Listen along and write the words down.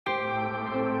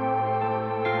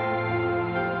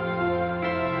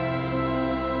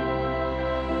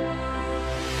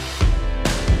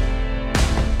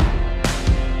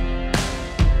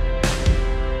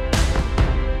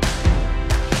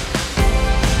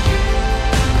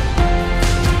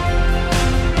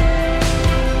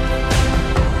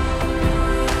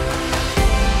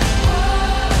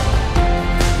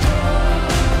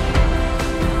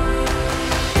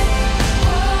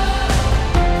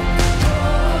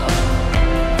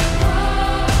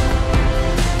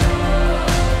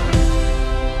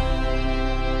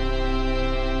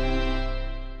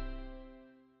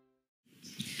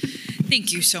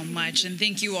Thank you so much, and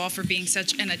thank you all for being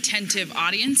such an attentive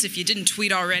audience. If you didn't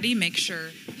tweet already, make sure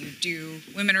you do.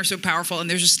 Women are so powerful, and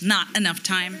there's just not enough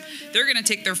time. They're going to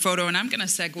take their photo, and I'm going to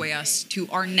segue us to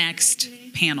our next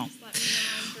panel.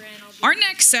 Our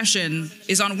next session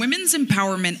is on women's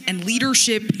empowerment and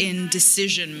leadership in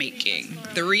decision-making.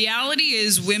 The reality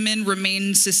is women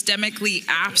remain systemically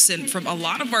absent from a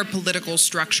lot of our political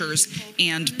structures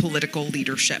and political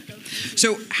leadership.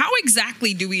 So how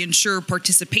exactly do we ensure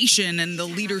participation in the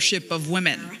leadership of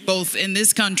women, both in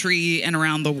this country and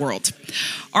around the world?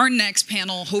 Our next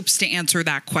panel hopes to answer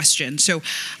that question. So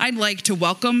I'd like to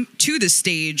welcome to the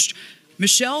stage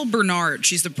Michelle Bernard.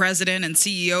 She's the president and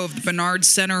CEO of the Bernard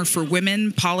Center for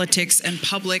Women, Politics, and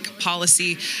Public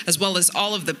Policy, as well as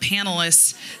all of the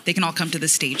panelists. They can all come to the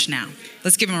stage now.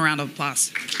 Let's give them a round of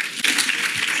applause.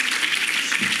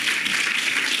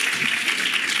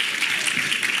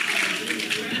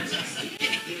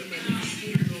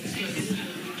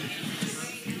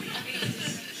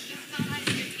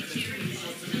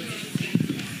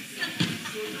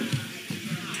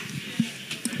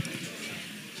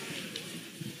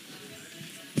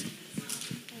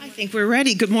 I think we're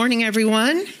ready. Good morning,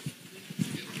 everyone.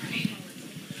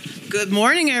 Good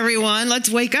morning, everyone. Let's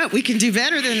wake up. We can do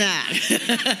better than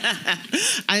that.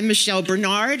 I'm Michelle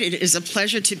Bernard. It is a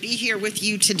pleasure to be here with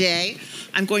you today.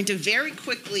 I'm going to very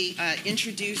quickly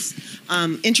introduce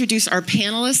our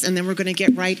panelists, and then we're going to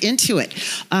get right into it.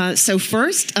 So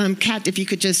first, Kat, if you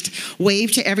could just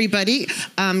wave to everybody.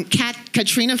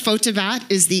 Katrina Fotovat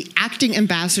is the acting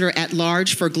ambassador at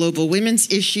large for global women's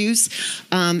issues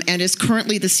and is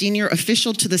currently the senior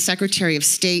official to the Secretary of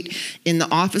State in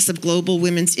the Office of Global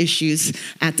Women's Issues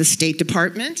at the State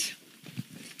Department.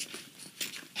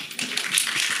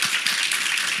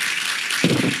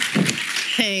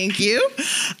 Thank you.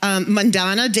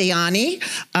 Mandana Dayani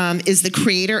is the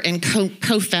creator and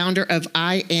co-founder of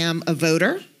I Am a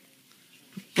Voter.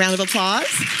 Round of applause.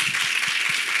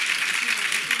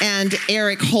 And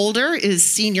Eric Holder is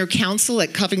senior counsel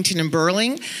at Covington and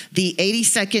Burling, the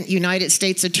 82nd United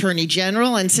States Attorney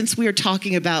General. And since we are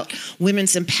talking about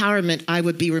women's empowerment, I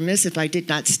would be remiss if I did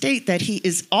not state that he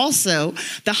is also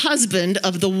the husband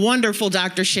of the wonderful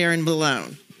Dr. Sharon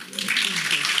Malone.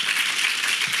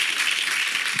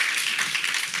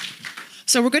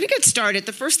 So we're going to get started.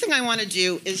 The first thing I want to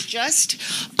do is just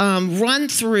run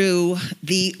through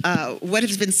the what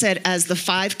has been said as the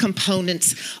 5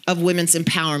 components of women's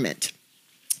empowerment.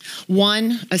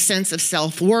 1, a sense of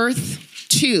self-worth.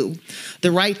 2,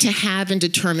 the right to have and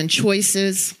determine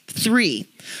choices. 3,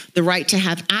 the right to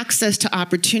have access to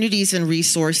opportunities and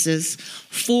resources.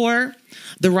 4,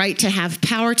 the right to have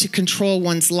power to control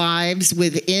one's lives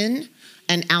within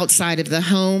and outside of the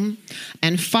home.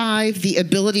 And 5, the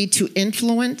ability to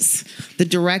influence the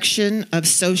direction of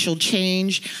social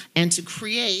change and to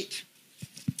create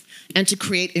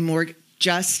a more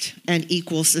just and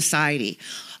equal society.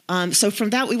 So from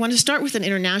that, we want to start with an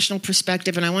international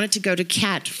perspective, and I wanted to go to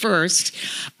Kat first,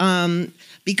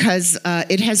 because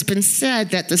it has been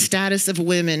said that the status of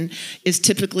women is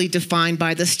typically defined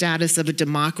by the status of a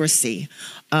democracy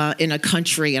in a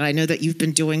country. And I know that you've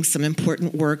been doing some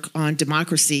important work on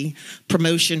democracy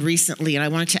promotion recently, and I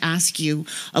wanted to ask you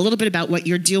a little bit about what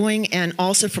you're doing, and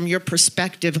also from your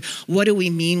perspective, what do we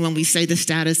mean when we say the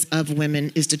status of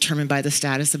women is determined by the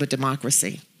status of a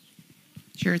democracy?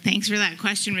 Sure. Thanks for that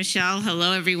question, Michelle.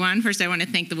 Hello, everyone. First, I want to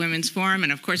thank the Women's Forum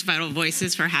and, of course, Vital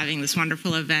Voices for having this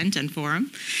wonderful event and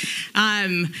forum.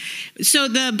 So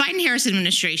the Biden-Harris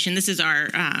administration, this is our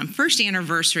first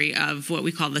anniversary of what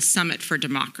we call the Summit for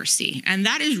Democracy. And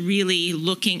that is really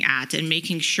looking at and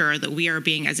making sure that we are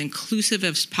being as inclusive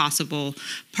as possible,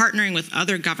 partnering with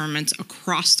other governments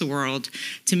across the world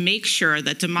to make sure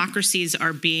that democracies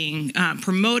are being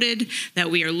promoted, that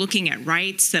we are looking at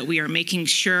rights, that we are making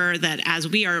sure that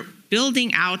as we are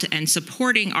building out and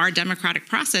supporting our democratic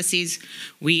processes,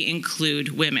 we include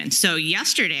women. So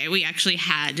yesterday, we actually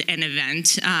had an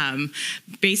event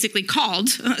basically called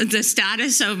The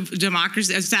Status of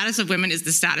Democracy. The status of women is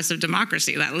the status of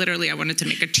democracy. That literally, I wanted to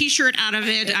make a t-shirt out of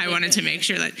it. I wanted to make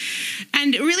sure that,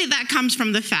 and really that comes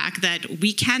from the fact that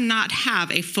we cannot have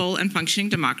a full and functioning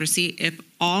democracy if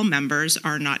all members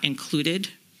are not included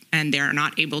and they're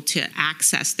not able to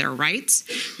access their rights,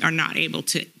 are not able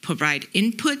to provide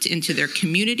input into their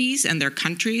communities and their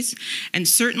countries. And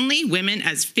certainly women,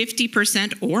 as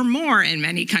 50% or more in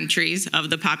many countries of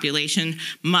the population,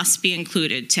 must be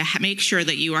included to make sure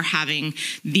that you are having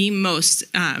the most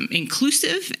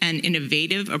inclusive and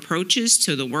innovative approaches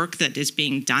to the work that is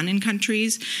being done in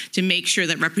countries, to make sure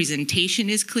that representation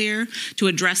is clear, to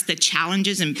address the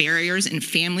challenges and barriers in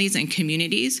families and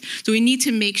communities. So we need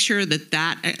to make sure that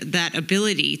that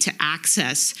ability to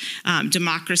access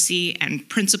democracy and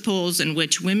principles in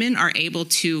which women are able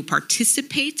to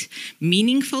participate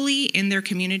meaningfully in their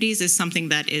communities is something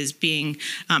that is being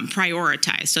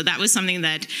prioritized. So that was something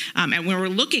that, and when we're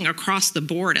looking across the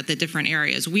board at the different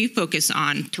areas, we focus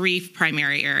on 3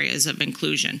 primary areas of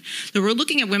inclusion. So we're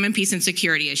looking at women, peace, and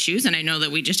security issues, and I know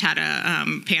that we just had a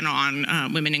panel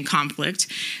on women in conflict.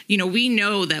 We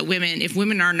know that if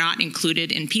women are not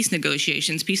included in peace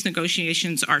negotiations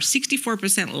are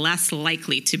 64% less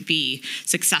likely to be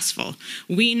successful.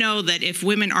 We know that if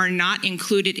women are not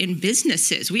included in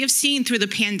businesses, we have seen through the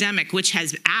pandemic, which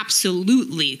has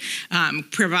absolutely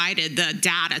provided the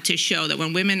data to show that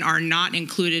when women are not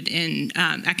included in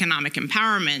economic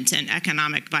empowerment and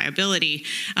economic viability,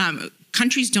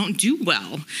 countries don't do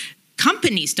well.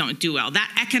 Companies don't do well.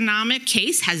 That economic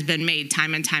case has been made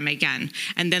time and time again.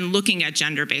 And then looking at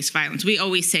gender-based violence, we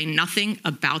always say nothing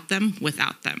about them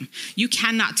without them. You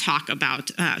cannot talk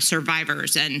about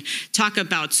survivors and talk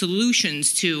about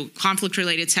solutions to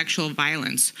conflict-related sexual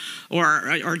violence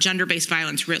or gender-based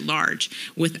violence writ large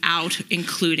without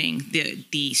including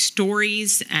the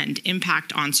stories and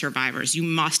impact on survivors. You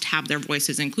must have their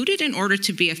voices included in order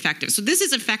to be effective. So this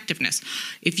is effectiveness.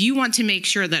 If you want to make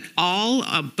sure that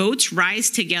all boats rise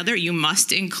together, you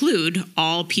must include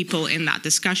all people in that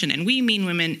discussion. And we mean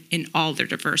women in all their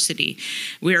diversity.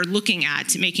 We're looking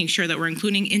at making sure that we're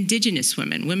including Indigenous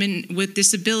women, women with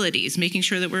disabilities, making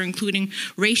sure that we're including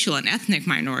racial and ethnic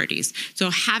minorities. So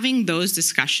having those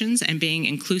discussions and being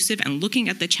inclusive and looking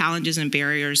at the challenges and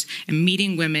barriers and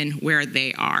meeting women where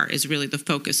they are is really the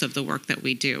focus of the work that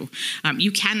we do.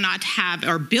 You cannot have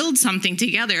or build something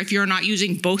together if you're not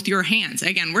using both your hands.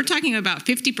 Again, we're talking about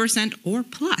 50% or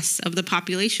plus of the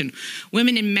population.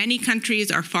 Women in many countries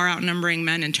are far outnumbering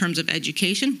men in terms of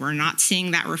education. We're not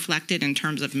seeing that reflected in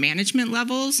terms of management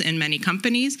levels in many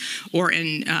companies or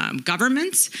in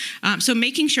governments. So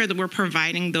making sure that we're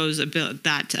providing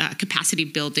that capacity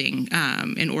building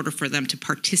in order for them to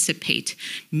participate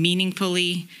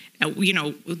meaningfully.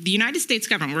 The United States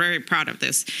government, we're very proud of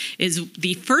this, is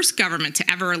the first government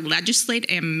to ever legislate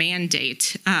and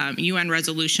mandate UN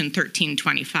Resolution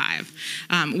 1325,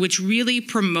 which really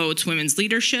promotes women's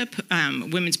leadership,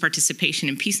 women's participation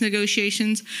in peace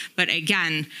negotiations. But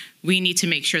again, we need to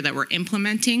make sure that we're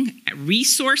implementing,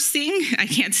 resourcing. I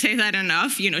can't say that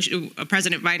enough.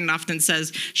 President Biden often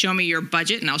says, show me your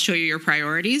budget and I'll show you your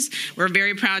priorities. We're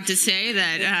very proud to say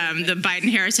that the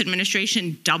Biden-Harris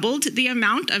administration doubled the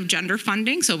amount of gender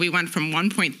funding. So we went from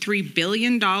 $1.3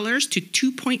 billion to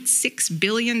 $2.6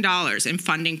 billion in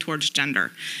funding towards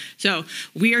gender. So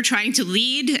we are trying to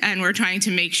lead, and we're trying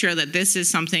to make sure that this is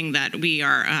something that we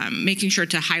are making sure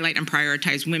to highlight and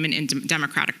prioritize women in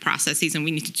democratic processes, and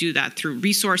we need to do that through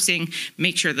resourcing,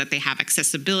 make sure that they have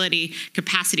accessibility,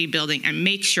 capacity building, and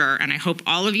make sure, and I hope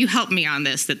all of you help me on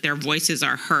this, that their voices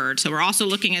are heard. So we're also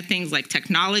looking at things like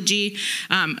technology.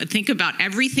 Think about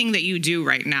everything that you do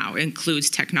right now includes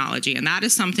technology, and that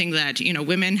is something that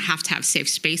women have to have safe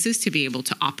spaces to be able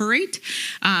to operate.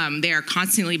 They are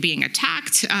constantly being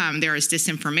attacked. There is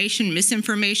disinformation,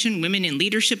 misinformation. Women in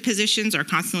leadership positions are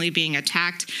constantly being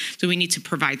attacked. So we need to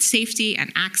provide safety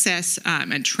and access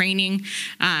and training.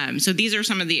 So these are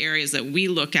some of the areas that we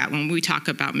look at when we talk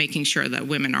about making sure that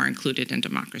women are included in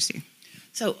democracy.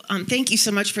 So thank you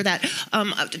so much for that.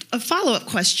 A follow-up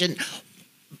question.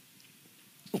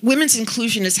 Women's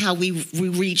inclusion is how we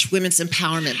reach women's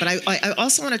empowerment. But I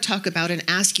also want to talk about and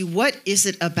ask you, what is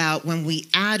it about when we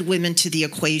add women to the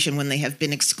equation when they have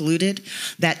been excluded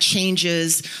that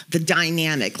changes the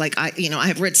dynamic? Like I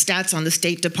have read stats on the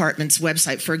State Department's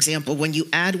website, for example. When you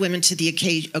add women to the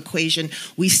equation,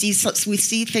 we see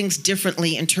things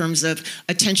differently in terms of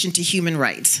attention to human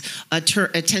rights,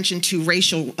 attention to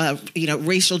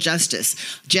racial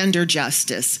justice, gender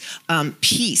justice,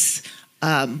 peace.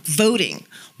 Voting.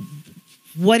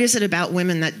 What is it about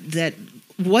women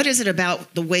what is it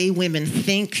about the way women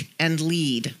think and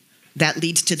lead that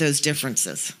leads to those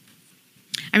differences?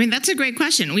 I mean, that's a great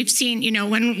question. We've seen,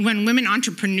 when women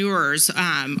entrepreneurs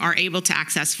are able to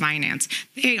access finance,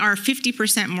 they are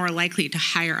 50% more likely to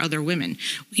hire other women.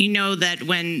 We know that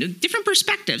when different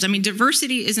perspectives,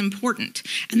 diversity is important.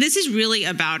 And this is really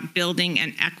about building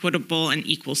an equitable and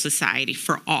equal society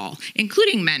for all,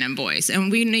 including men and boys.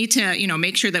 And we need to,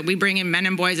 make sure that we bring in men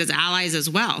and boys as allies as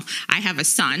well. I have a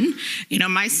son.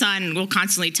 My son will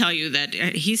constantly tell you that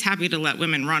he's happy to let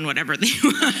women run whatever they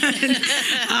want.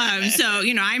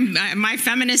 so, my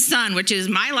feminist son, which is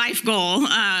my life goal,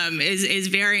 is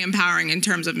very empowering in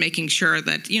terms of making sure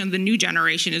that, the new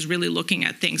generation is really looking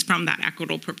at things from that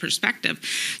equitable perspective.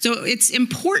 So it's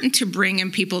important to bring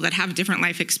in people that have different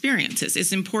life experiences.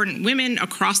 It's important. Women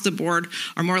across the board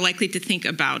are more likely to think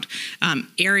about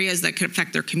areas that could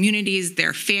affect their communities,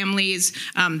 their families.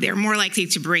 They're more likely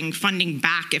to bring funding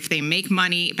back if they make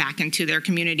money back into their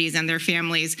communities and their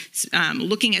families,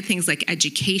 looking at things like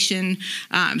education.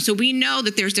 So we know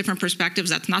that there's different perspectives.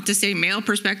 That's not to say male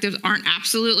perspectives aren't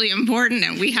absolutely important,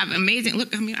 and we have amazing,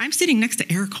 I'm sitting next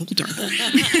to Eric Holder.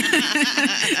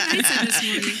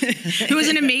 Who was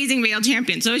an amazing male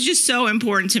champion. So it's just so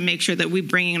important to make sure that we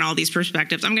bring in all these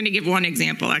perspectives. I'm going to give one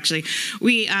example, actually.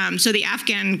 So the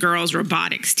Afghan girls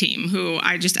robotics team, who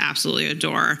I just absolutely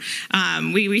adore,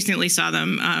 we recently saw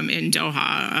them in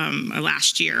Doha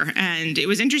last year, and it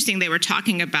was interesting. They were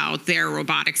talking about their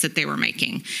robotics that they were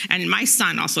making. And my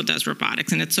son also does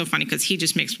robotics, and it's so funny because he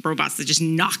just makes robots that just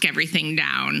knock everything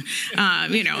down,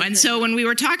 And so when we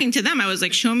were talking to them, I was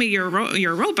like, show me your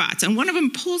robots. And one of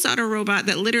them pulls out a robot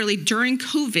that literally during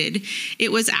COVID,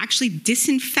 it was actually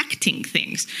disinfecting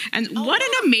things. And what an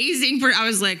amazing, I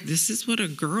was like, this is what a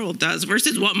girl does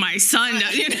versus what my son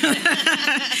does.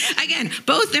 Again,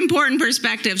 both important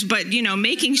perspectives, but,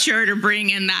 making sure to bring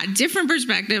in that different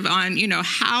perspective on,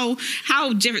 how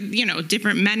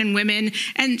different men and women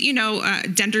and,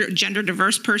 gender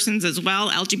diverse persons as well,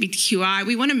 LGBTQI.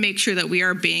 We want to make sure that we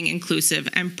are being inclusive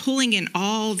and pulling in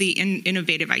all the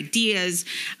innovative ideas.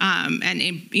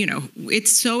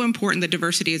 It's so important that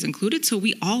diversity is included so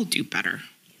we all do better.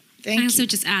 I also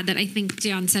just add that I think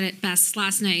Dion said it best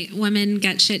last night. Women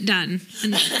get shit done.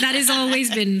 And that has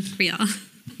always been real.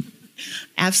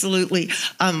 Absolutely.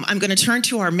 I'm going to turn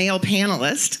to our male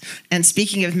panelist. And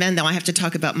speaking of men, though, I have to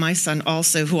talk about my son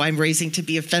also, who I'm raising to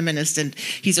be a feminist. And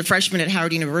he's a freshman at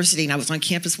Howard University. And I was on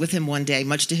campus with him one day,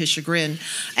 much to his chagrin.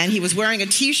 And he was wearing a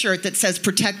T-shirt that says,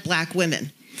 "Protect Black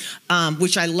Women."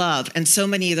 Which I love. And so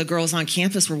many of the girls on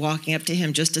campus were walking up to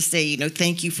him just to say,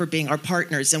 thank you for being our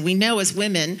partners. And we know as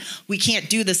women, we can't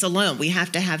do this alone. We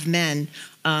have to have men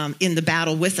in the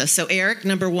battle with us. So Eric,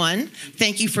 number one,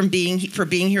 thank you for being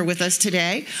here with us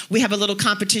today. We have a little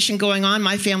competition going on.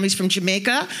 My family's from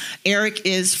Jamaica. Eric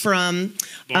is from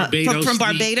Barbados, from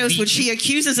Barbados, which he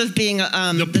accuses of being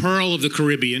the pearl of the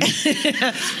Caribbean.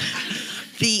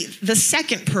 The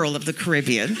second pearl of the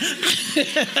Caribbean.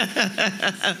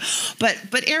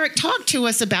 But Eric, talk to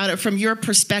us about it from your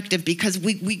perspective, because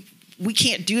we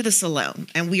can't do this alone,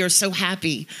 and we are so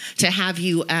happy to have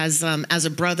you as a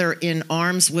brother in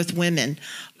arms with women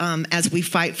as we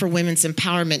fight for women's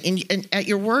empowerment. And at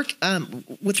your work,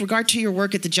 with regard to your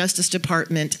work at the Justice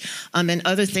Department and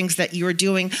other things that you're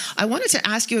doing, I wanted to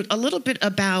ask you a little bit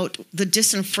about the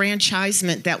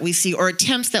disenfranchisement that we see, or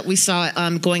attempts that we saw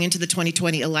going into the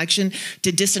 2020 election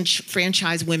to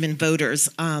disenfranchise women voters.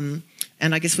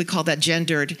 And I guess we call that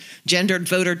gendered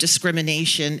voter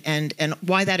discrimination, and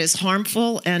why that is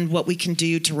harmful and what we can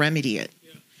do to remedy it.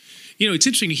 It's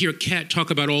interesting to hear Kat talk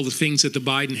about all the things that the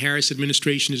Biden-Harris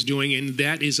administration is doing, and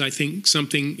that is, I think,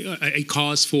 something, a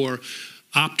cause for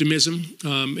optimism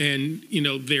and,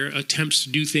 their attempts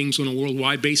to do things on a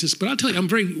worldwide basis. But I'll tell you, I'm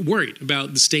very worried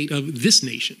about the state of this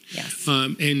nation. Yes.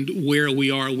 And where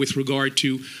we are with regard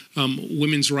to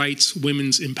women's rights,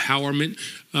 women's empowerment.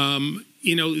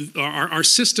 Our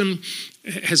system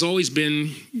has always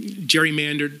been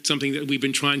gerrymandered, something that we've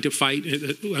been trying to fight.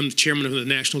 I'm the chairman of the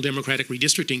National Democratic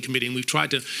Redistricting Committee, and we've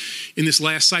tried to, in this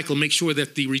last cycle, make sure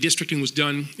that the redistricting was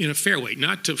done in a fair way,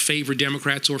 not to favor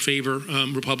Democrats or favor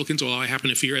Republicans, although I happen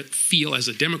to feel as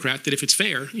a Democrat that if it's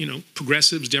fair,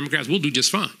 progressives, Democrats, we'll do just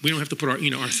fine. We don't have to put our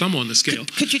thumb on the scale.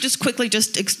 Could you just quickly,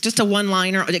 just a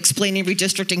one-liner explaining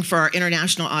redistricting for our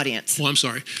international audience? Well, I'm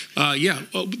sorry.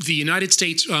 The United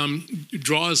States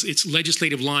draws its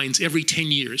legislative lines every 10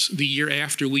 years, the year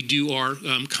after we do our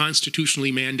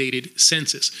constitutionally mandated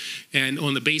census. And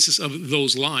on the basis of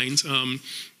those lines,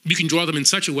 you can draw them in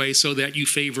such a way so that you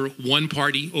favor one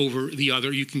party over the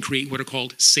other. You can create what are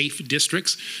called safe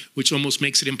districts, which almost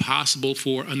makes it impossible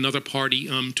for another party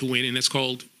to win, and that's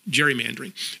called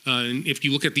gerrymandering. And if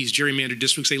you look at these gerrymandered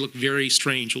districts, they look very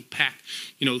strange. You'll pack,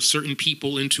 certain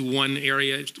people into one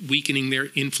area, weakening their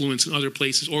influence in other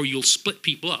places, or you'll split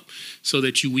people up so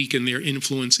that you weaken their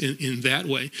influence in that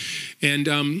way. And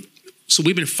so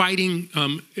we've been fighting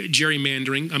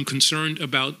gerrymandering. I'm concerned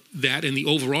about that and the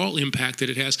overall impact that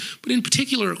it has, but in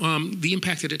particular, the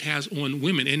impact that it has on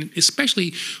women, and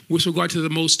especially with regard to the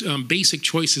most basic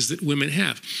choices that women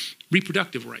have.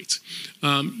 Reproductive rights.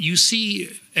 You see,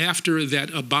 after that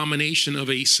abomination of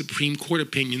a Supreme Court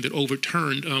opinion that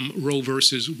overturned Roe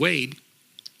versus Wade,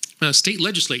 state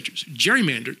legislatures,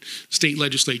 gerrymandered state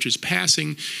legislatures,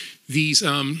 passing these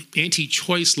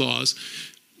anti-choice laws.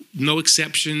 No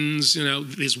exceptions.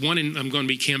 There's one I'm going to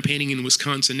be campaigning in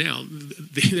Wisconsin now.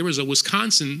 There was a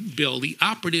Wisconsin bill, the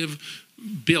operative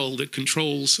bill that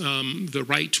controls the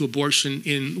right to abortion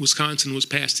in Wisconsin was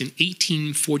passed in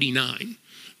 1849.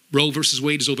 Roe versus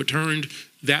Wade is overturned.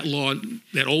 That law,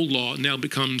 that old law, now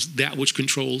becomes that which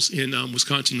controls in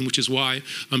Wisconsin, which is why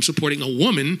I'm supporting a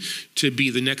woman to be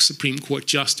the next Supreme Court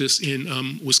justice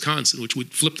in Wisconsin, which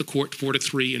would flip the court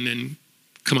 4-3 and then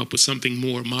come up with something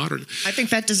more modern. I think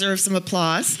that deserves some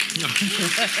applause.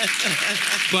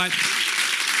 But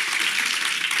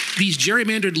these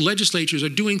gerrymandered legislatures are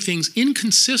doing things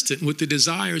inconsistent with the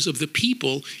desires of the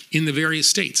people in the various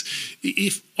states.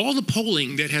 If all the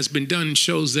polling that has been done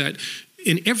shows that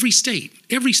in every state,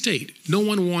 no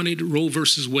one wanted Roe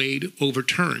versus Wade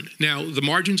overturned. Now, the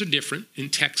margins are different in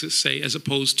Texas, say, as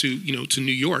opposed to, to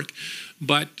New York,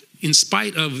 but in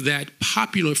spite of that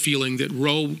popular feeling that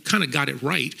Roe kind of got it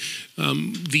right,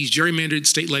 these gerrymandered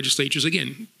state legislatures,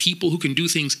 again, people who can do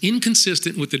things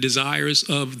inconsistent with the desires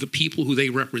of the people who they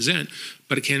represent,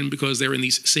 but again, because they're in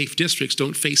these safe districts,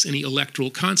 don't face any electoral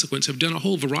consequence, have done a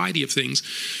whole variety of things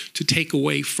to take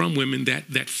away from women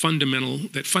that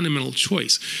fundamental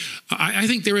choice. I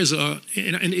think there is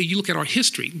and you look at our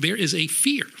history, there is a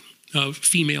fear of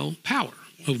female power,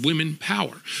 of women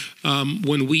power.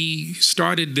 When we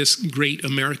started this great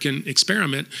American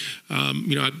experiment,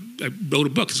 I wrote a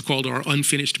book. It's called Our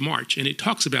Unfinished March, and it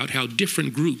talks about how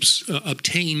different groups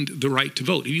obtained the right to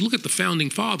vote. If you look at the founding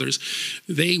fathers,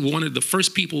 the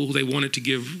first people who they wanted to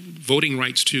give voting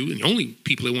rights to, and the only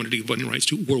people they wanted to give voting rights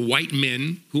to, were white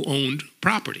men who owned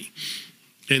property.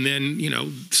 And then,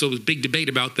 so there was a big debate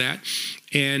about that.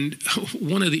 And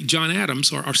John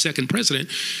Adams, our second president,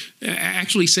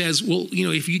 actually says, well,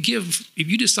 if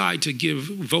you decide to give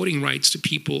voting rights to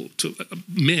people, to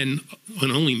men,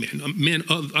 and only men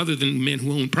other than men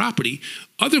who own property,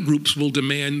 other groups will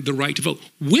demand the right to vote.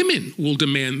 Women will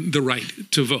demand the right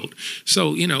to vote.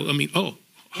 So,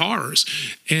 horrors.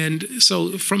 And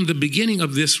so from the beginning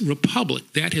of this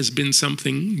republic, that has been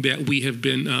something that we have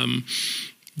been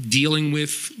dealing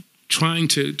with, trying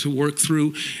to work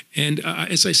through. And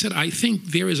as I said, I think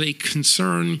there is a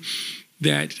concern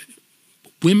that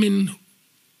women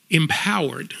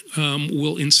empowered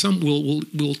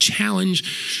will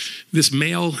challenge this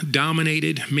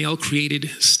male-dominated, male-created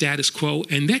status quo,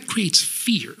 and that creates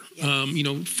fear,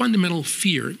 fundamental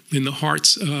fear in the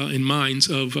hearts and minds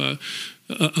of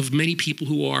many people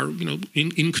who are,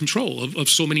 in control of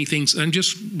so many things. I'm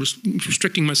just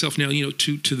restricting myself now,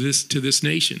 to this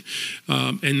nation,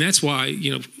 and that's why,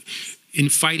 in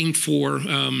fighting for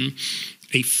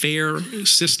a fair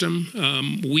system,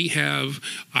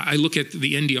 I look at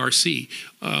the NDRC.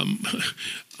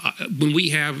 When we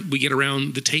get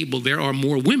around the table, there are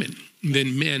more women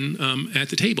than men at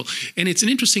the table. And it's an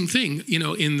interesting thing,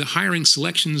 in the hiring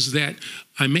selections that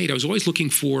I made, I was always looking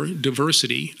for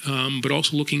diversity, but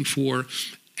also looking for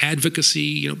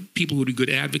advocacy, people who are good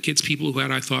advocates, people who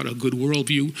had, I thought, a good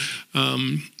worldview,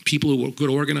 people who were good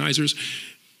organizers.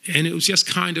 And it was just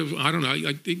kind of, I don't know,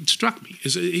 it struck me.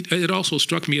 It also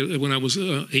struck me when I was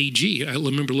AG. I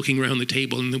remember looking around the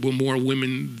table and there were more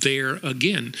women there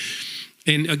again.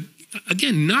 And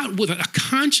again, not with a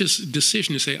conscious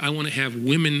decision to say, I want to have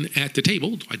women at the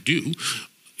table. I do.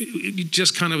 If you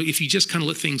just kind of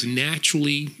let things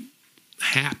naturally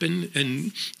happen,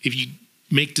 and if you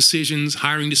make decisions,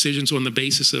 hiring decisions on the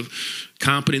basis of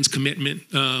competence, commitment,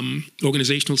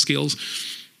 organizational skills,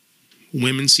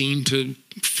 women seem to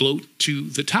float to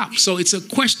the top. So it's a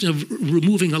question of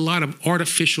removing a lot of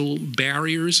artificial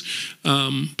barriers,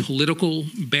 political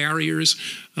barriers,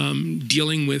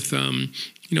 dealing with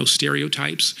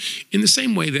stereotypes in the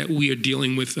same way that we are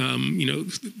dealing with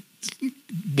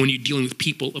when you're dealing with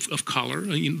people of color.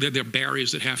 There are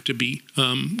barriers that have to be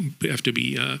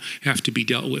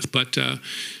dealt with. But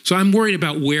so I'm worried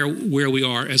about where we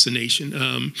are as a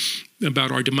nation,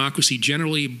 about our democracy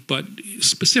generally, but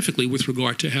specifically with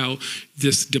regard to how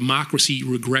this democracy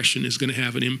regression is going to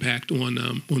have an impact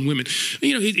on women.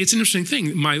 It's an interesting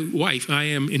thing. My wife, I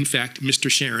am in fact Mr.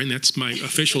 Sharon. That's my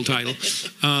official title.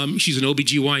 She's an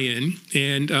OBGYN,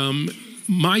 and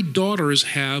my daughters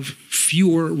have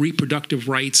fewer reproductive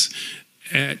rights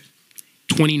at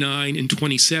 29 and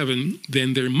 27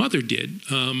 than their mother did,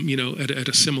 at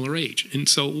a similar age. And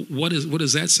so what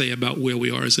does that say about where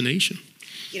we are as a nation?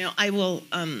 I will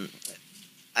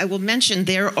mention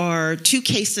there are 2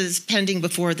 cases pending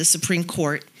before the Supreme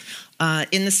Court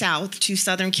in the South, 2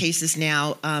 Southern cases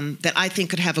now that I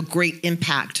think could have a great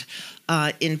impact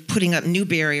in putting up new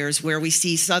barriers where we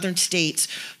see Southern states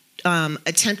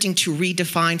attempting to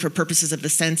redefine for purposes of the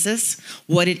census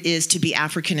what it is to be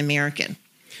African American.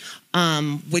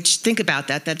 Which, think about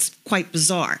that, that's quite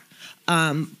bizarre.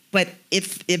 But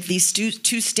if these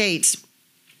two states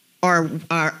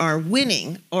are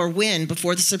winning or win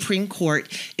before the Supreme Court,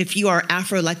 if you are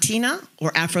Afro-Latina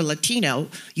or Afro-Latino,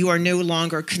 you are no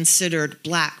longer considered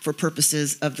Black for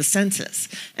purposes of the census.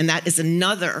 And that is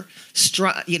another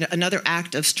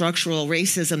act of structural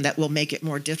racism that will make it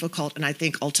more difficult and I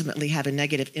think ultimately have a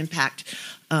negative impact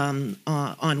on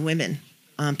women.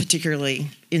 Particularly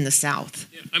in the South.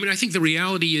 Yeah. I mean, I think the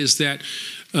reality is that,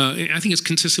 I think it's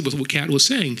consistent with what Kat was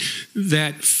saying,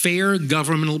 that fair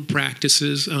governmental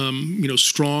practices,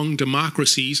 strong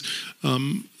democracies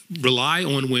rely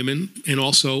on women and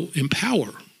also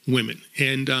empower women.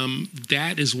 And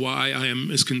that is why I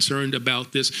am as concerned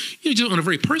about this, just on a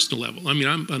very personal level. I mean,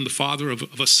 I'm the father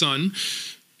of a son,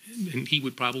 and he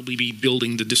would probably be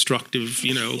building the destructive,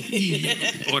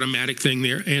 automatic thing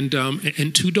there, and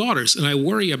 2 daughters. And I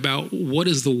worry about what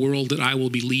is the world that I will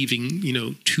be leaving,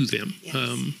 to them. Yes.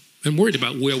 I'm worried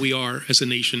about where we are as a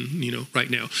nation, right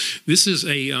now. This is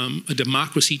a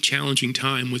democracy challenging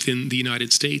time within the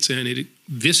United States, and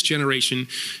this generation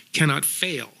cannot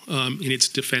fail in its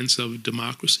defense of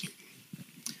democracy.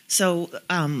 So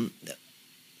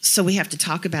we have to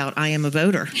talk about I Am a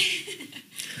Voter.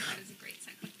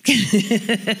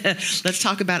 Let's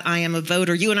talk about I Am a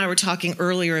Voter. You and I were talking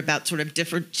earlier about sort of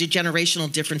different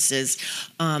generational differences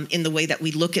in the way that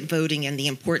we look at voting and the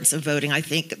importance of voting. I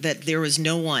think that there is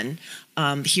no one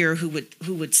here who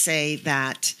would say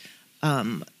that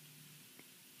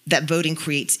that voting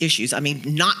creates issues. I mean,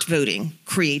 not voting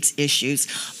creates issues.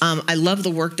 I love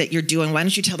the work that you're doing. Why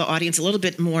don't you tell the audience a little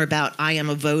bit more about I Am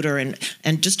a Voter and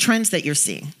just trends that you're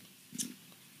seeing?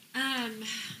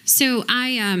 So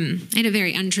I had a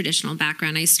very untraditional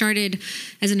background. I started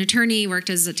as an attorney, worked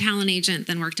as a talent agent,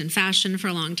 then worked in fashion for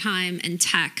a long time and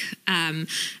tech. I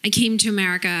came to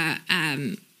America,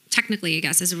 technically, I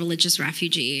guess, as a religious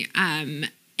refugee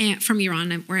from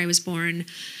Iran, where I was born.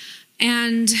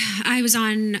 And I was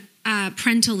on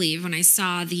parental leave when I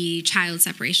saw the child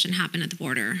separation happen at the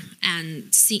border, and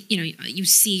you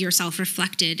see yourself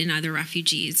reflected in other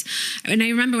refugees. And I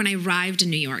remember when I arrived in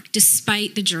New York,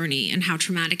 despite the journey and how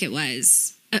traumatic it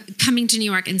was, coming to New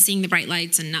York and seeing the bright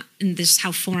lights and this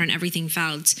how foreign everything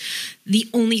felt, the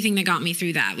only thing that got me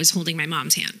through that was holding my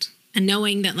mom's hand and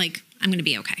knowing that I'm going to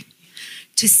be okay.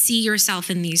 To see yourself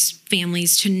in these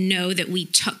families, to know that we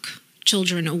took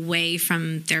children away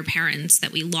from their parents,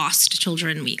 that we lost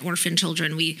children, we orphaned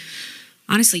children, we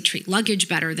honestly treat luggage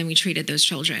better than we treated those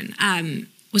children,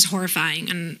 was horrifying.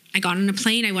 And I got on a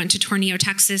plane, I went to Tornillo,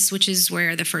 Texas, which is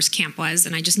where the first camp was,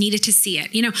 and I just needed to see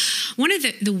it. One of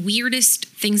the weirdest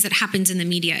things that happens in the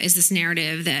media is this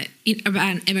narrative that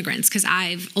about immigrants, because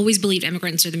I've always believed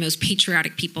immigrants are the most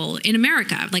patriotic people in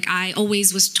America. I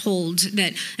always was told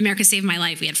that America saved my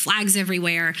life. We had flags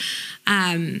everywhere.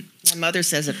 My mother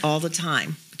says it all the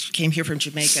time. She came here from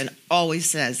Jamaica and always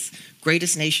says,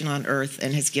 greatest nation on earth,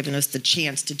 and has given us the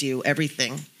chance to do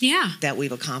everything that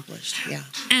we've accomplished. Yeah.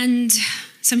 And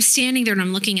so I'm standing there and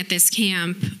I'm looking at this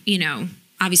camp,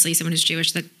 obviously someone who's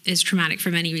Jewish, that is traumatic for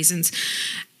many reasons.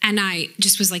 And I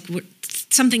just was like,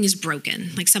 something is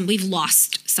broken. We've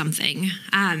lost something,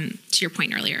 to your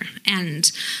point earlier.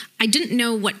 And I didn't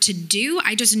know what to do.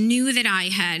 I just knew that I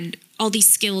had all these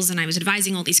skills and I was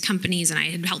advising all these companies and I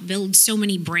had helped build so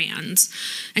many brands.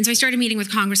 And so I started meeting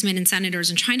with congressmen and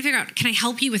senators and trying to figure out, can I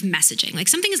help you with messaging?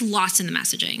 Something is lost in the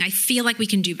messaging. I feel like we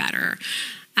can do better.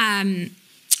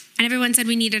 And everyone said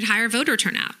we needed higher voter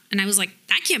turnout. And I was like,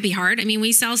 that can't be hard. I mean,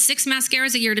 we sell 6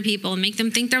 mascaras a year to people and make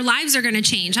them think their lives are going to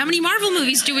change. How many Marvel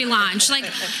movies do we launch?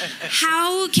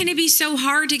 How can it be so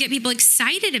hard to get people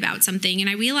excited about something? And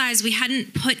I realized we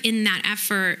hadn't put in that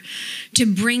effort to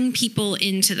bring people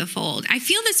into the fold. I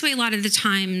feel this way a lot of the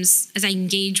times as I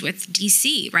engage with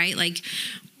DC, right?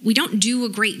 We don't do a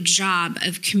great job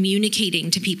of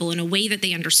communicating to people in a way that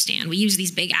they understand. We use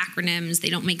these big acronyms. They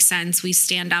don't make sense. We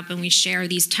stand up and we share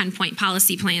these 10-point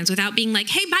policy plans without being like,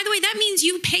 hey, by the way, that means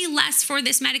you pay less for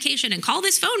this medication and call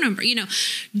this phone number.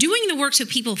 Doing the work so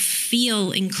people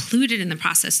feel included in the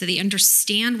process, so they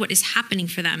understand what is happening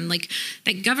for them,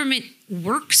 that government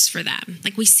works for them.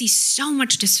 We see so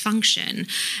much dysfunction.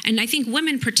 And I think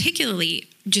women particularly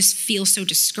just feel so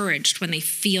discouraged when they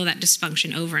feel that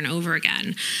dysfunction over and over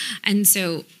again. And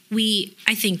so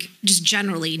I think, just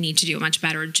generally need to do a much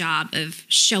better job of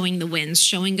showing the wins,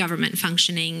 showing government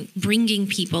functioning, bringing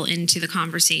people into the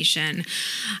conversation.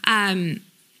 And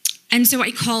so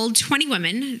I called 20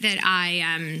 women that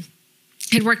I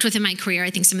had worked with in my career. I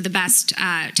think some of the best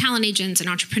talent agents and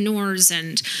entrepreneurs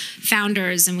and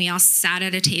founders, and we all sat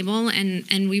at a table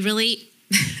and we really,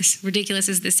 as ridiculous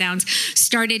as this sounds,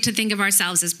 started to think of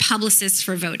ourselves as publicists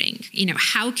for voting.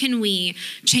 How can we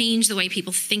change the way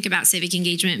people think about civic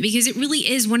engagement? Because it really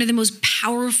is one of the most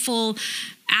powerful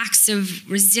acts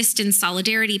of resistance,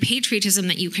 solidarity, patriotism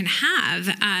that you can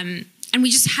have. And we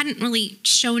just hadn't really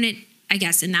shown it, I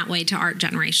guess, in that way to our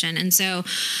generation. And so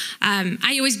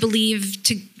I always believe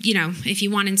if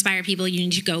you want to inspire people, you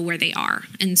need to go where they are.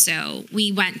 And so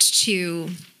we went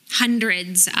to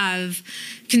hundreds of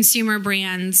consumer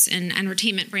brands and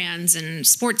entertainment brands and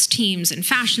sports teams and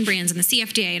fashion brands and the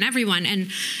CFDA and everyone. And,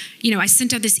 I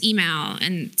sent out this email,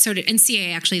 and so did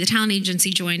NCAA, actually. The talent agency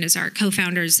joined as our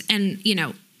co-founders. And,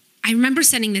 I remember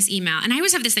sending this email, and I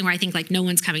always have this thing where I think like no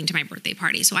one's coming to my birthday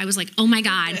party. So I was like, oh my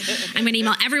God, I'm going to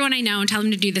email everyone I know and tell them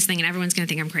to do this thing, and everyone's going to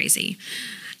think I'm crazy.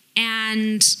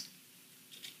 And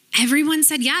everyone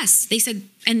said yes. They said,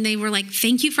 and they were like,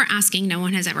 thank you for asking. No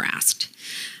one has ever asked.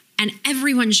 And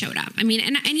everyone showed up. I mean,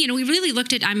 and we really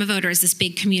looked at I'm a Voter as this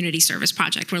big community service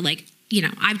project where like,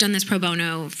 I've done this pro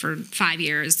bono for 5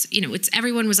 years.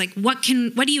 Everyone was like, what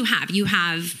do you have? You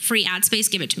have free ad space,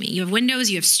 give it to me. You have windows,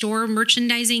 you have store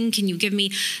merchandising. Can you give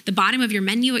me the bottom of your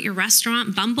menu at your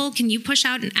restaurant? Bumble, can you push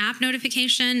out an app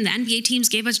notification? The NBA teams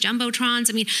gave us Jumbotrons.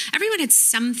 I mean, everyone had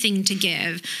something to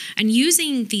give. And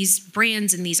using these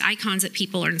brands and these icons that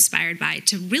people are inspired by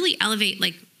to really elevate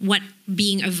like what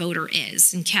being a voter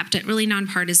is, and kept it really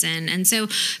nonpartisan. And so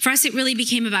for us, it really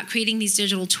became about creating these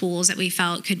digital tools that we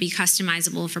felt could be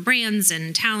customizable for brands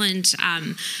and talent,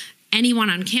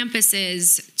 anyone on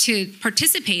campuses, to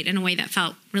participate in a way that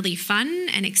felt really fun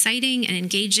and exciting and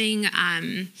engaging,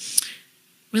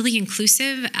 really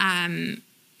inclusive.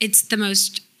 It's the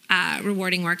most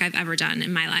rewarding work I've ever done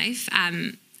in my life.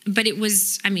 But it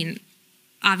was,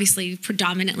 obviously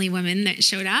predominantly women that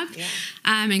showed up,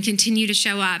 and continue to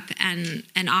show up and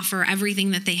offer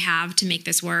everything that they have to make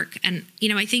this work. And,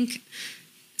 I think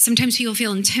sometimes people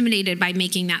feel intimidated by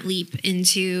making that leap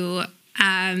into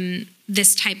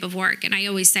this type of work. And I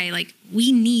always say, like,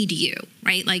 we need you,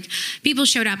 right? Like, people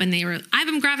showed up and they were,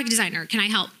 I'm a graphic designer. Can I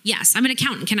help? Yes. I'm an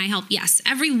accountant. Can I help? Yes.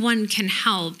 Everyone can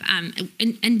help.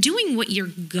 And doing what you're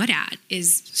good at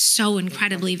is so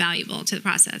incredibly valuable to the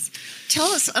process. Tell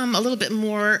us a little bit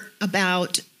more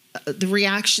about the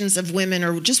reactions of women,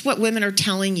 or just what women are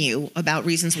telling you about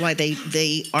reasons why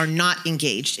they are not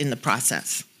engaged in the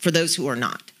process, for those who are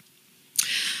not.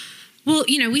 Well,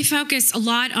 we focus a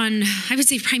lot on, I would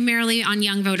say primarily on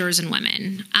young voters and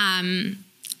women.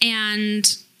 And,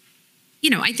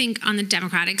 I think on the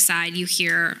Democratic side, you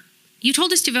hear, you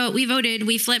told us to vote, we voted,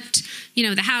 we flipped,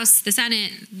 the House, the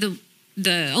Senate,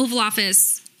 the Oval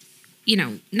Office,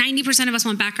 90% of us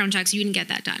want background checks, you didn't get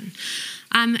that done.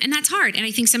 And that's hard. And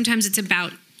I think sometimes it's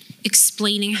about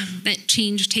explaining that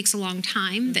change takes a long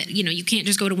time, that, you can't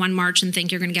just go to one march and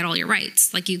think you're going to get all your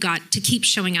rights. Like, you got to keep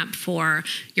showing up for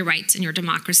your rights and your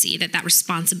democracy, that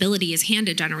responsibility is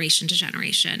handed generation to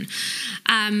generation.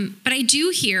 But I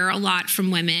do hear a lot from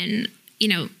women,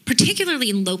 particularly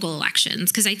in local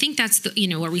elections, because I think that's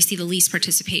where we see the least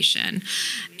participation.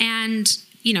 And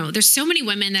there's so many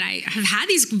women that I have had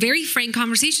these very frank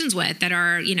conversations with that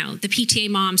are, the PTA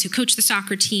moms who coach the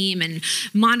soccer team and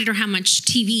monitor how much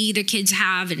TV their kids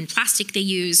have and plastic they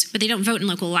use, but they don't vote in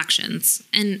local elections.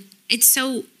 And it's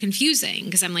so confusing,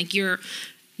 because I'm like, you're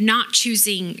not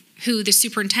choosing who the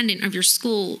superintendent of your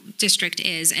school district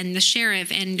is, and the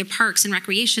sheriff, and the parks and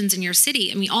recreations in your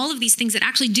city. All of these things that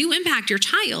actually do impact your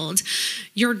child,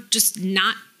 you're just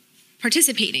not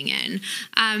participating in.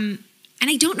 And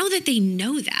I don't know that they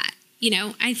know that.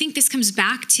 I think this comes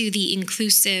back to the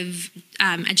inclusive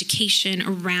education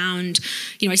around,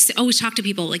 I always talk to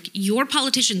people like, your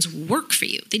politicians work for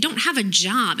you. They don't have a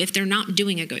job if they're not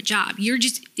doing a good job. You're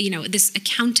just, this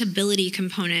accountability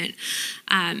component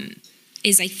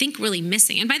is, I think, really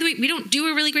missing. And by the way, we don't do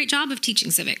a really great job of teaching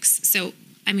civics. So,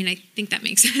 I think that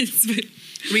makes sense. But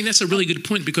that's a really good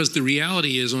point, because the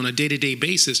reality is, on a day-to-day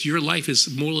basis, your life is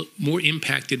more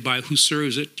impacted by who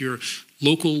serves at your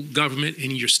local government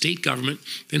and your state government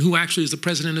than who actually is the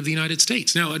president of the United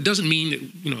States. Now, it doesn't mean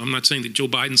that, I'm not saying that Joe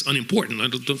Biden's unimportant. I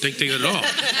don't think that at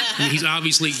all. He's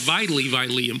obviously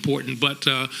vitally important, but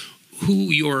who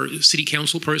your city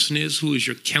council person is, who is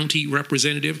your county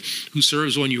representative, who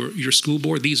serves on your school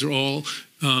board, these are all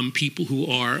people who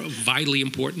are vitally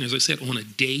important, as I said, on a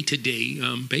day-to-day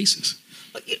basis.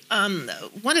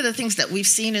 One of the things that we've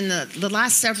seen in the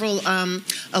last several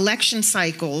election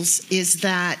cycles is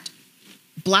that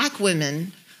Black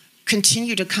women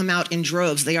continue to come out in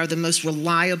droves. They are the most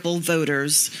reliable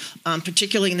voters,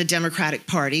 particularly in the Democratic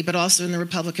Party, but also in the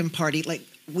Republican Party. Like,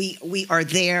 we are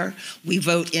there. We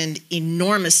vote in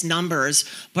enormous numbers,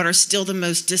 but are still the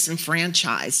most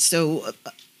disenfranchised. So,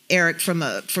 Eric, from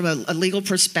a legal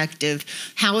perspective,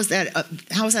 how is that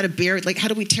a barrier? Like, how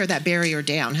do we tear that barrier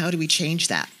down? How do we change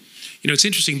that? It's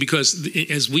interesting because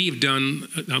as we have done,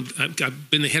 I've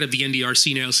been the head of the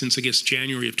NDRC now since, I guess,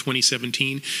 January of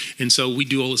 2017. And so we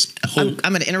do all this whole...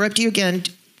 I'm going to interrupt you again.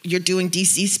 You're doing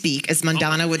DC speak, as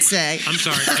Mandana would say. I'm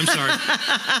sorry.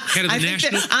 Head of the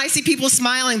national... I see people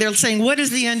smiling. They're saying, what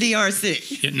is the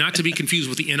NDRC? Yeah, not to be confused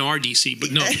with the NRDC,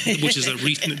 but no, which is the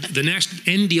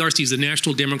NDRC is the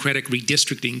National Democratic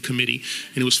Redistricting Committee,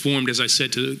 and it was formed, as I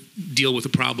said, to deal with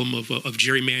the problem of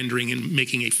gerrymandering and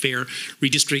making a fair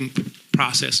redistricting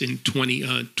process in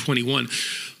 2021.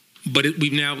 But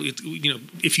we've now,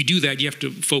 if you do that, you have to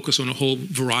focus on a whole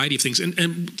variety of things.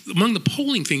 And among the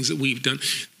polling things that we've done,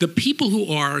 the people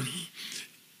who are,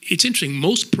 it's interesting,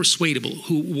 most persuadable,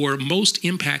 who were most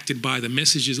impacted by the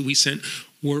messages that we sent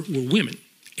were women.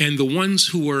 And the ones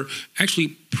who were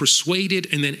actually persuaded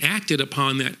and then acted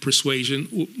upon that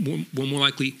persuasion were more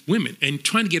likely women. And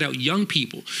trying to get out young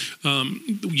people.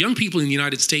 Young people in the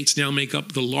United States now make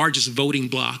up the largest voting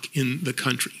bloc in the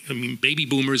country. I mean, baby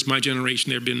boomers, my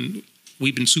generation,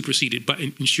 we've been superseded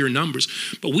in sheer numbers.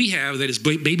 But we have, that is,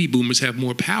 baby boomers have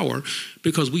more power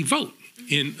because we vote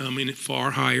in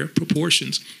far higher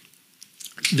proportions.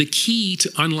 The key to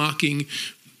unlocking,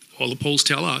 all the polls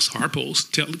tell us, our polls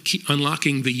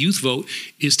unlocking the youth vote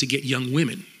is to get young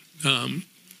women.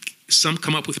 Some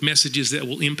come up with messages that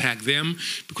will impact them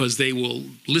because they will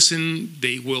listen,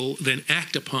 they will then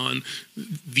act upon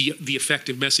the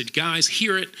effective message. Guys,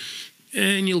 hear it,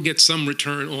 and you'll get some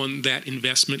return on that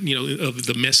investment, of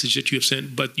the message that you have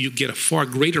sent, but you get a far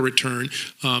greater return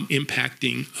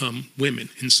impacting women.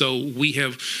 And so we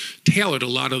have tailored a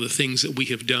lot of the things that we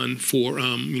have done for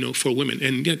women,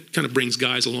 and it kind of brings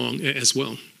guys along as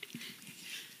well.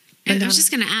 And I was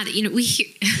just going to add that,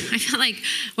 I felt like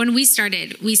when we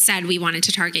started, we said we wanted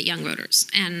to target young voters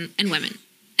and women.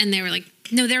 And they were like,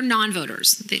 no, they're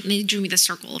non-voters. They drew me the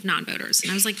circle of non-voters. And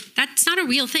I was like, that's not a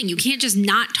real thing. You can't just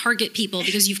not target people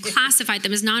because you've classified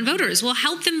them as non-voters. Well,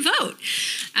 help them vote.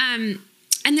 And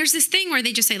there's this thing where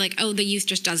they just say, like, oh, the youth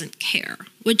just doesn't care,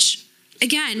 which,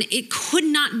 again, it could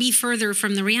not be further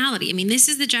from the reality. I mean, this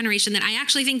is the generation that I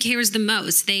actually think cares the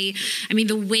most. The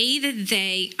way that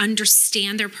they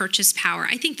understand their purchase power.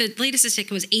 I think the latest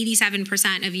statistic was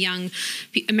 87% of young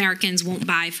Americans won't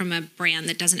buy from a brand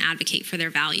that doesn't advocate for their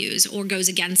values or goes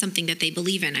against something that they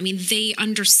believe in. I mean, they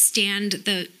understand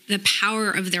the power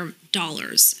of their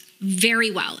dollars very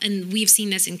well. And we've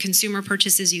seen this in consumer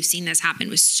purchases. You've seen this happen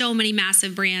with so many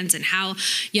massive brands and how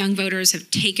young voters have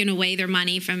taken away their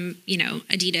money from,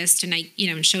 Adidas to Nike,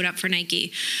 and showed up for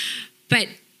Nike. But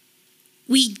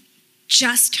we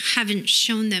just haven't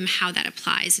shown them how that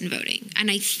applies in voting.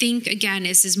 And I think, again,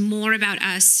 this is more about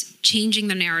us changing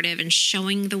the narrative and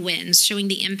showing the wins, showing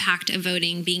the impact of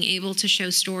voting, being able to show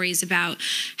stories about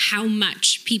how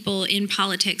much people in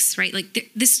politics, right? Like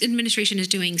this administration is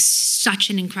doing such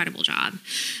an incredible job.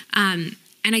 And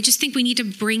I just think we need to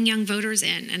bring young voters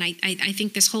in. And I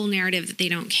think this whole narrative that they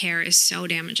don't care is so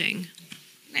damaging.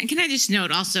 And can I just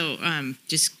note also,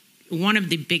 just one of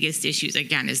the biggest issues,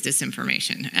 again, is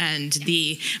disinformation. And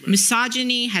the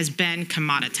misogyny has been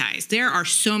commoditized. There are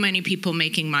so many people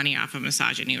making money off of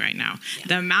misogyny right now. Yeah.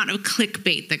 The amount of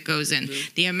clickbait that goes in,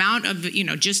 the amount of,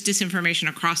 just disinformation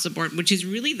across the board, which is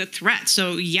really the threat.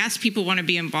 So yes, people want to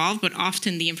be involved, but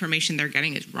often the information they're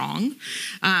getting is wrong.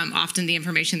 Often the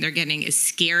information they're getting is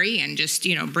scary and just,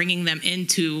 bringing them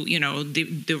into,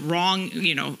 the wrong,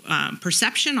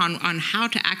 perception on how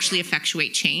to actually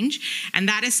effectuate change. And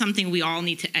that is something we all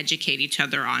need to educate each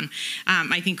other on.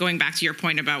 I think going back to your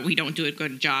point about we don't do a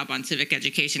good job on civic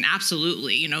education,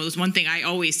 absolutely. There's one thing I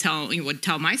always would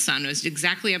tell my son was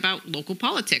exactly about local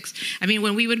politics. I mean,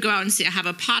 when we would go out and have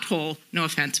a pothole, no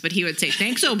offense, but he would say,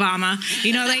 thanks, Obama,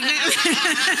 like that.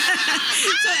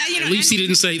 So, at least he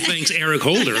didn't say, thanks, Eric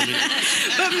Holder.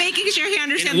 But making sure he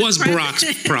understands. It was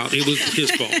Barack's problem. It was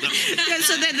his fault. No.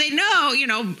 So that they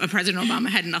know, President Obama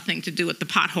had nothing to do with the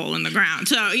pothole in the ground.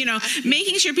 So,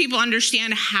 making sure people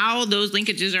understand how those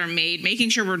linkages are made, making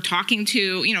sure we're talking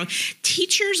to,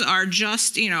 teachers are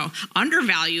just,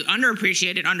 undervalued,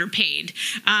 underappreciated, underpaid,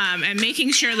 and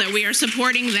making sure that we are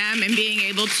supporting them and being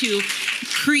able to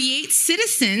create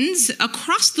citizens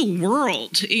across the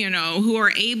world, who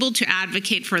are able to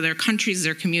advocate for their countries,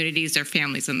 their communities, their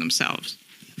families, and themselves.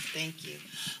 Thank you.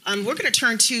 We're going to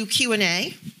turn to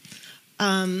Q&A.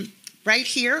 Right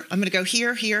here, I'm going to go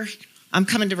here, I'm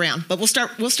coming around, but we'll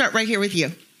start right here with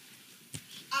you.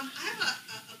 I have a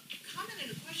comment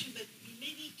and a question, but you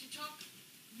may need to talk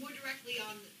more directly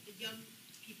on the young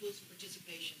people's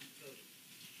participation in voting.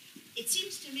 It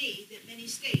seems to me that many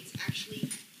states actually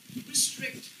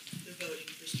restrict the voting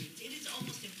for students. It is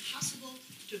almost impossible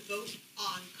to vote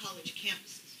on college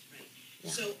campuses, right?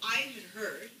 Yeah. So I had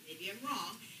heard, maybe I'm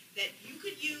wrong, that you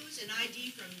could use an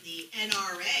ID from the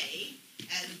NRA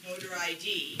as voter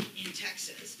ID in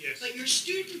Texas, yes, but your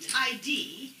student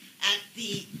ID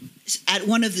at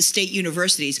one of the state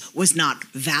universities was not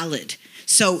valid.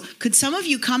 So could some of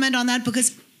you comment on that?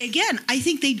 Because, again, I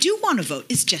think they do want to vote.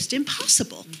 It's just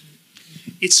impossible.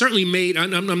 It's certainly made,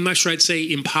 I'm not sure I'd say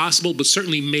impossible, but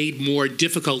certainly made more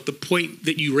difficult. The point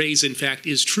that you raise, in fact,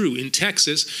 is true. In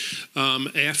Texas,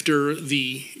 after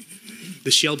the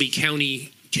Shelby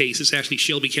County case, it's actually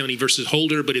Shelby County versus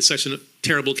Holder, but it's such a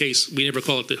terrible case, we never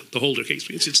call it the Holder case.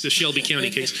 It's the Shelby County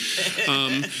case.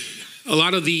 A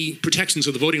lot of the protections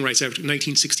of the Voting Rights Act of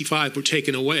 1965 were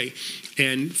taken away,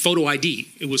 and photo ID,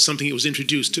 it was something that was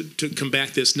introduced to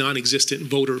combat this non-existent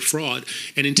voter fraud.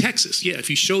 And in Texas, yeah, if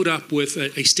you showed up with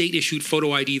a state-issued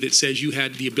photo ID that says you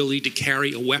had the ability to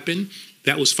carry a weapon,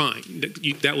 that was fine.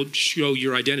 That would show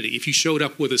your identity. If you showed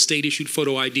up with a state-issued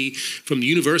photo ID from the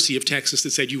University of Texas that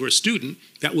said you were a student,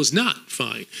 that was not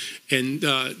fine. And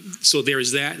so there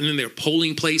is that. And then there are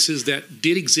polling places that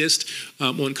did exist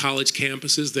on college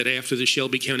campuses that after the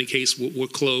Shelby County case were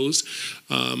closed.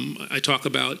 I talk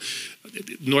about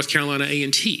North Carolina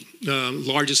A&T,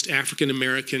 largest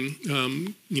African-American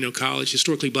college,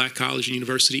 historically black college and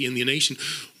university in the nation,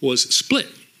 was split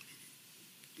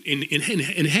in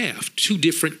half, two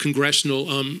different congressional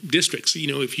districts.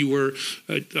 If you were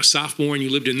a sophomore and you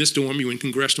lived in this dorm, you were in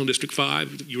Congressional District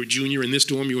 5. You were a junior in this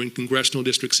dorm, you were in Congressional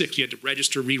District 6. You had to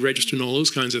register, re-register, and all those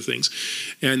kinds of things.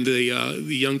 And the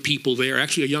young people there,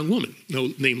 actually a young woman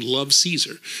named Love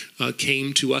Caesar,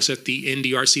 came to us at the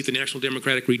NDRC, the National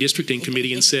Democratic Redistricting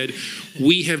Committee, and said,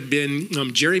 we have been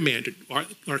gerrymandered.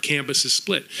 Our campus is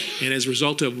split. And as a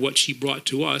result of what she brought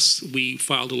to us, we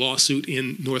filed a lawsuit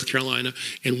in North Carolina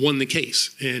and won the case.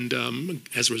 And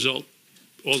as a result,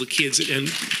 all the kids, and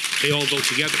they all vote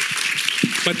together.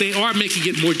 But they are making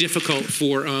it more difficult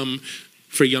for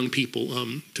young people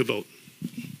to vote.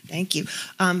 Thank you.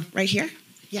 Right here?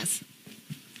 Yes.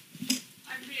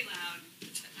 I'm pretty loud.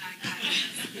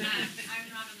 I'm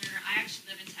Robin Lear. I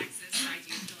actually live in Texas, so I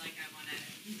do feel like I want to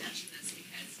mention this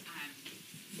because I'm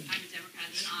a Democrat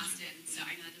in Austin, so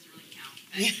I know that doesn't really count.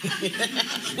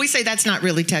 But, we say that's not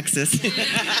really Texas.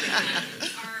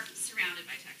 are surrounded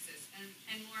by Texas and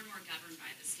more governed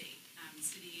by the state.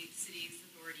 Cities,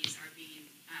 authorities are being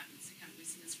succumbed. We've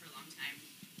seen this for a long time,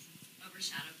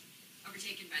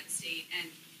 overtaken by the state. And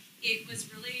it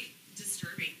was really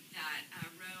disturbing that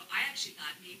Roe, I actually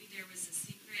thought maybe there was a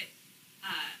secret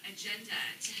agenda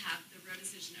to have the Roe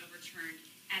decision overturned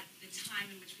at the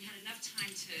time in which we had enough time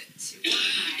to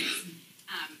organize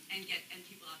and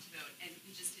people out to vote, and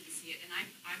we just didn't see it. And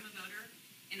I'm a voter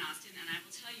in Austin, and I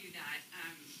will tell you that,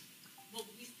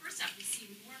 first off, we see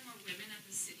more and more women at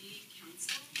the city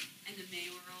council and the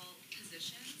mayoral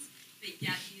positions, but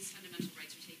yet these fundamental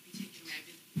rights are being taken away.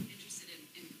 I've been interested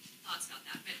in thoughts about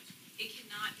that, but it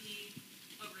cannot be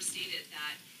overstated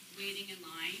that waiting in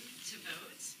line to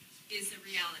vote is the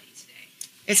reality today.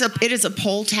 It is a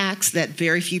poll tax that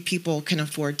very few people can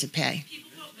afford to pay.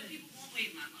 People won't wait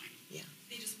in that line. Yeah.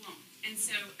 They just won't. And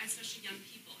so, especially young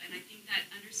people, and I think that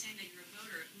understanding that you're a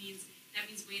voter means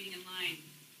waiting in line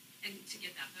and to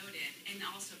get that vote in, and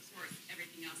also, of course,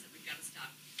 everything else that we've got to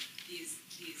stop these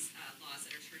laws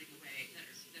that are turning away, that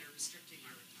are restricting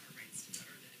our rights to vote,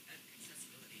 or the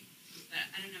accessibility. But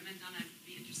I don't know, Mandana, I'd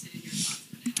be interested in your thoughts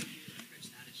on how you approach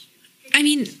that issue. I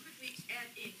mean, quickly add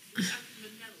in, I'm from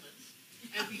the Netherlands,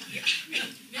 and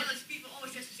Netherlands people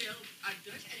always have to say, I'm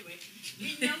Dutch. Anyway,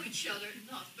 we know each other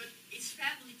enough, but it's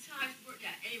family ties.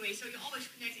 Anyway, so you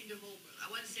always connect in the whole world. I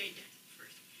want to say that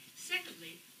first.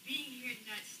 Secondly, being here in the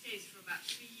United States for about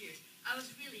 3 years, I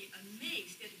was really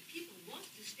amazed that people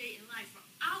wanted to stay in line for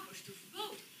hours to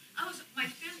vote. My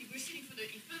family, we're sitting in front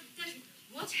of the television.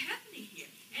 What's happening here?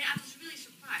 And I was really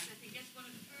surprised. I think that's one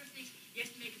of the first things. You have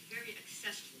to make it very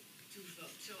accessible to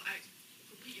vote. So I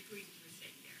completely agree with what you're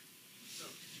saying there.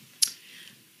 Vote.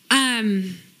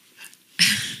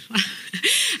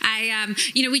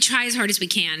 we try as hard as we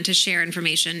can to share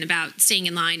information about staying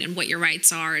in line and what your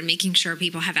rights are and making sure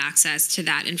people have access to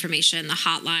that information, the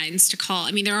hotlines to call.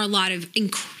 I mean, there are a lot of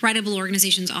incredible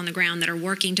organizations on the ground that are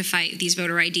working to fight these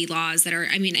voter ID laws that are,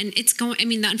 and it's going,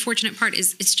 the unfortunate part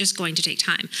is it's just going to take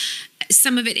time.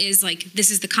 Some of it is like,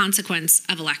 this is the consequence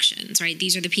of elections, right?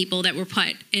 These are the people that were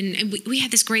put in, and we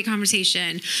had this great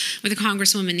conversation with a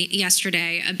congresswoman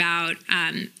yesterday about,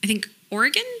 I think,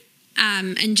 Oregon,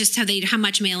 and just how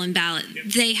much mail-in ballot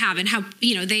they have, and how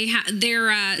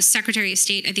their Secretary of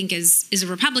State, I think, is a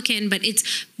Republican, but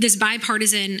it's this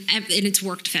bipartisan, and it's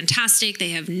worked fantastic. They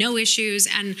have no issues,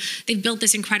 and they've built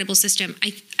this incredible system.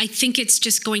 I think it's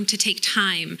just going to take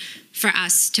time for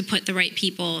us to put the right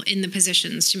people in the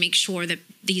positions to make sure that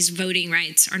these voting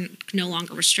rights are no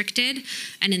longer restricted.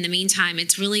 And in the meantime,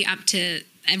 it's really up to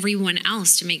everyone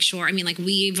else to make sure.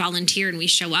 We volunteer and we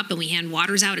show up and we hand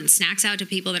waters out and snacks out to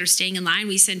people that are staying in line.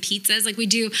 We send pizzas. We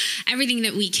do everything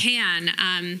that we can.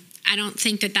 I don't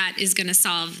think that is going to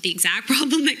solve the exact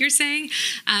problem that you're saying,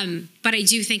 but I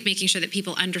do think making sure that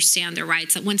people understand their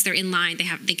rights, that once they're in line,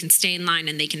 they can stay in line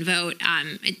and they can vote.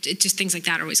 Just things like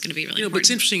that are always going to be really important. But it's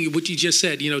interesting what you just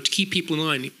said, to keep people in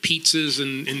line, pizzas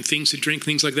and things to drink,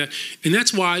 things like that. And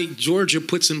that's why Georgia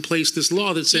puts in place this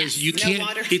law that says you can't,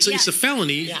 it's a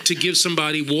felony to give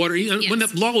somebody water. When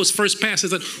that law was first passed,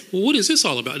 it's like, well, what is this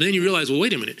all about? And then you realize, well,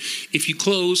 wait a minute. If you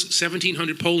close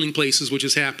 1,700 polling places, which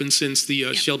has happened since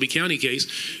the Shelby County case,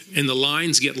 and the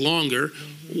lines get longer,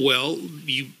 well,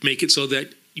 you make it so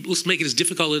that let's make it as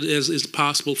difficult as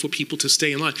possible for people to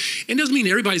stay in line. And it doesn't mean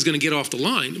everybody's going to get off the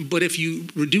line, but if you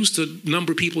reduce the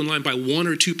number of people in line by 1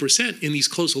 or 2% in these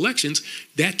close elections,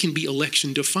 that can be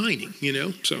election defining,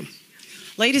 so.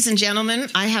 Ladies and gentlemen,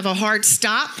 I have a hard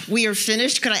stop. We are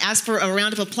finished. Could I ask for a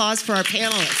round of applause for our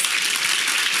panelists?